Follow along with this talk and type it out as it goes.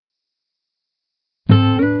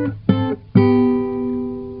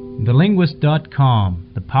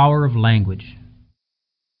TheLinguist.com, the power of language.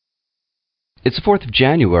 It's the 4th of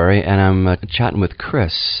January, and I'm chatting with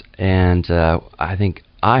Chris, and I think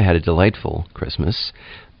I had a delightful Christmas.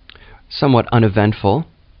 Somewhat uneventful,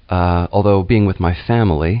 although being with my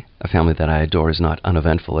family, a family that I adore, is not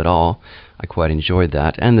uneventful at all. I quite enjoyed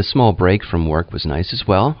that. And the small break from work was nice as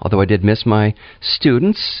well, although I did miss my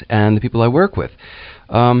students and the people I work with.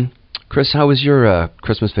 Chris, how was your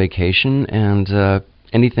Christmas vacation, and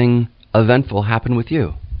anything eventful happen with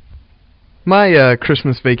you? My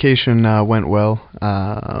Christmas vacation went well.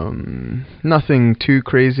 Nothing too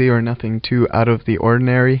crazy or nothing too out of the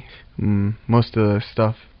ordinary. Most of the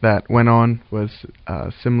stuff that went on was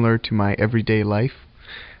similar to my everyday life.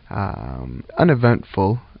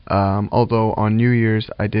 Uneventful, although on New Year's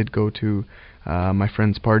I did go to my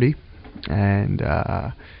friend's party and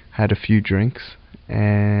had a few drinks.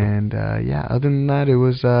 And yeah, other than that, it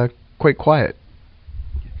was quite quiet.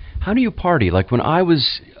 How do you party? Like when I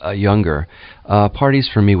was younger, parties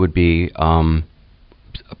for me would be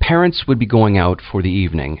parents would be going out for the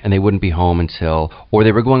evening and they wouldn't be home until, or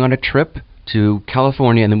they were going on a trip to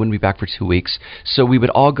California and they wouldn't be back for 2 weeks. So we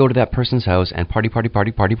would all go to that person's house and party.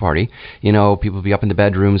 You know, people would be up in the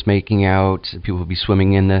bedrooms making out. People would be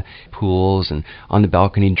swimming in the pools and on the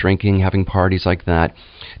balcony drinking, having parties like that.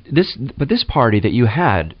 But this party that you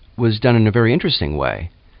had was done in a very interesting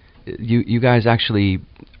way. You guys actually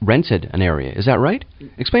rented an area, is that right?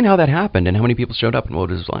 Explain how that happened and how many people showed up and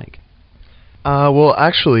what it was like. Well,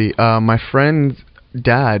 actually, my friend's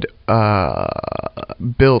dad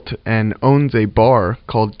built and owns a bar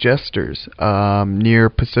called Jester's near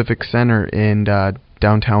Pacific Center in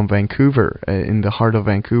downtown Vancouver, in the heart of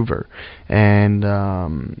Vancouver. And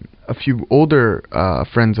a few older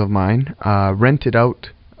friends of mine rented out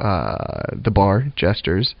the bar,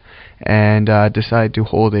 Jester's, and decided to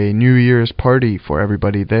hold a New Year's party for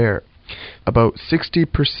everybody there. About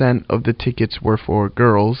 60% of the tickets were for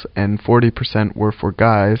girls and 40% were for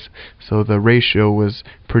guys, so the ratio was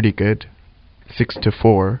pretty good,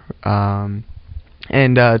 6-4.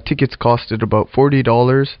 And tickets costed about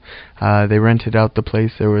 $40. They rented out the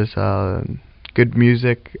place. There was good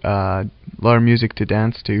music, a lot of music to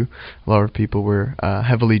dance to. A lot of people were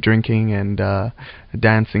heavily drinking and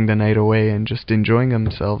dancing the night away and just enjoying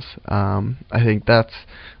themselves. I think that's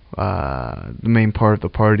the main part of the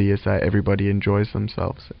party, is that everybody enjoys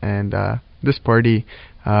themselves. And this party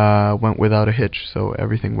went without a hitch, so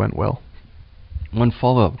everything went well. One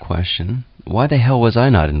follow-up question. Why the hell was I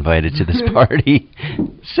not invited to this party?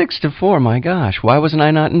 6-4, my gosh. Why wasn't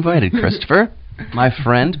I not invited, Christopher? My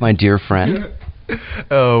friend, my dear friend.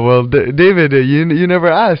 Oh well, David, you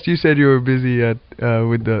never asked. You said you were busy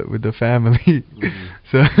with the family.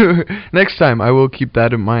 So next time I will keep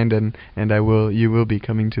that in mind, and you will be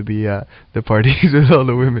coming to the parties with all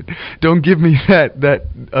the women. Don't give me that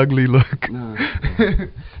ugly look.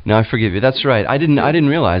 No, I forgive you. That's right. I didn't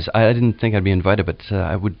realize. I didn't think I'd be invited, but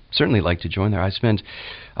I would certainly like to join there.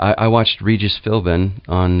 I watched Regis Philbin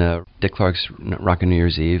on Dick Clark's Rockin' New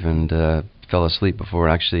Year's Eve and fell asleep before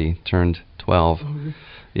it actually turned 12.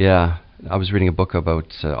 Yeah, I was reading a book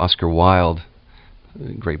about Oscar Wilde,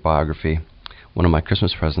 great biography, one of my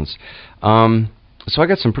Christmas presents. So I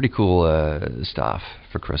got some pretty cool stuff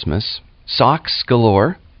for Christmas. Socks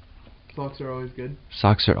galore. Socks are always good.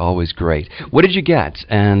 Socks are always great. What did you get?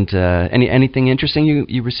 And anything interesting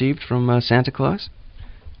you received from Santa Claus?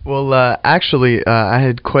 Well, actually, I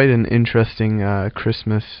had quite an interesting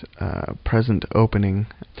Christmas present opening.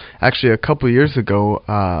 Actually, a couple years ago,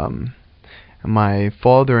 my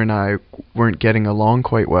father and I weren't getting along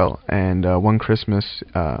quite well, and one Christmas,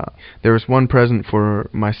 there was one present for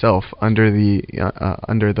myself under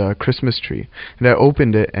the Christmas tree, and I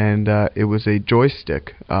opened it, and it was a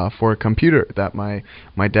joystick for a computer that my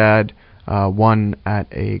dad won at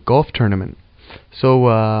a golf tournament. So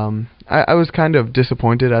I was kind of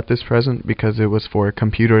disappointed at this present because it was for a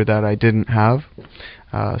computer that I didn't have.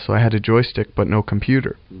 So I had a joystick but no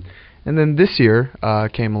computer. And then this year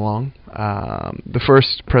came along. The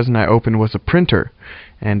first present I opened was a printer.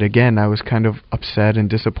 And again, I was kind of upset and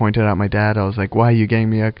disappointed at my dad. I was like, why are you getting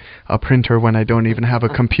me a printer when I don't even have a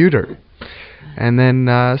computer? And then,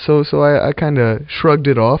 so I kind of shrugged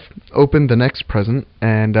it off, opened the next present,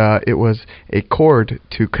 and it was a cord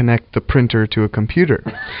to connect the printer to a computer.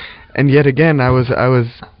 And yet again, I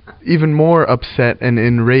was even more upset and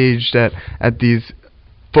enraged at these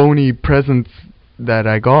phony presents that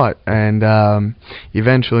I got. And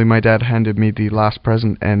eventually, my dad handed me the last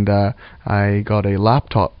present, and I got a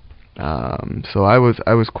laptop. So I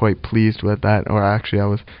was quite pleased with that, or actually, I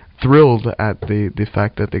was thrilled at the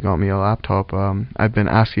fact that they got me a laptop. I've been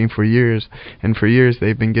asking for years, and for years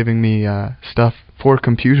they've been giving me stuff for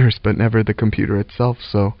computers, but never the computer itself.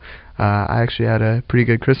 So I actually had a pretty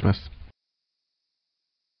good Christmas.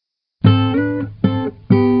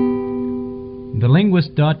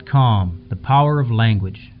 TheLinguist.com, the power of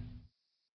language.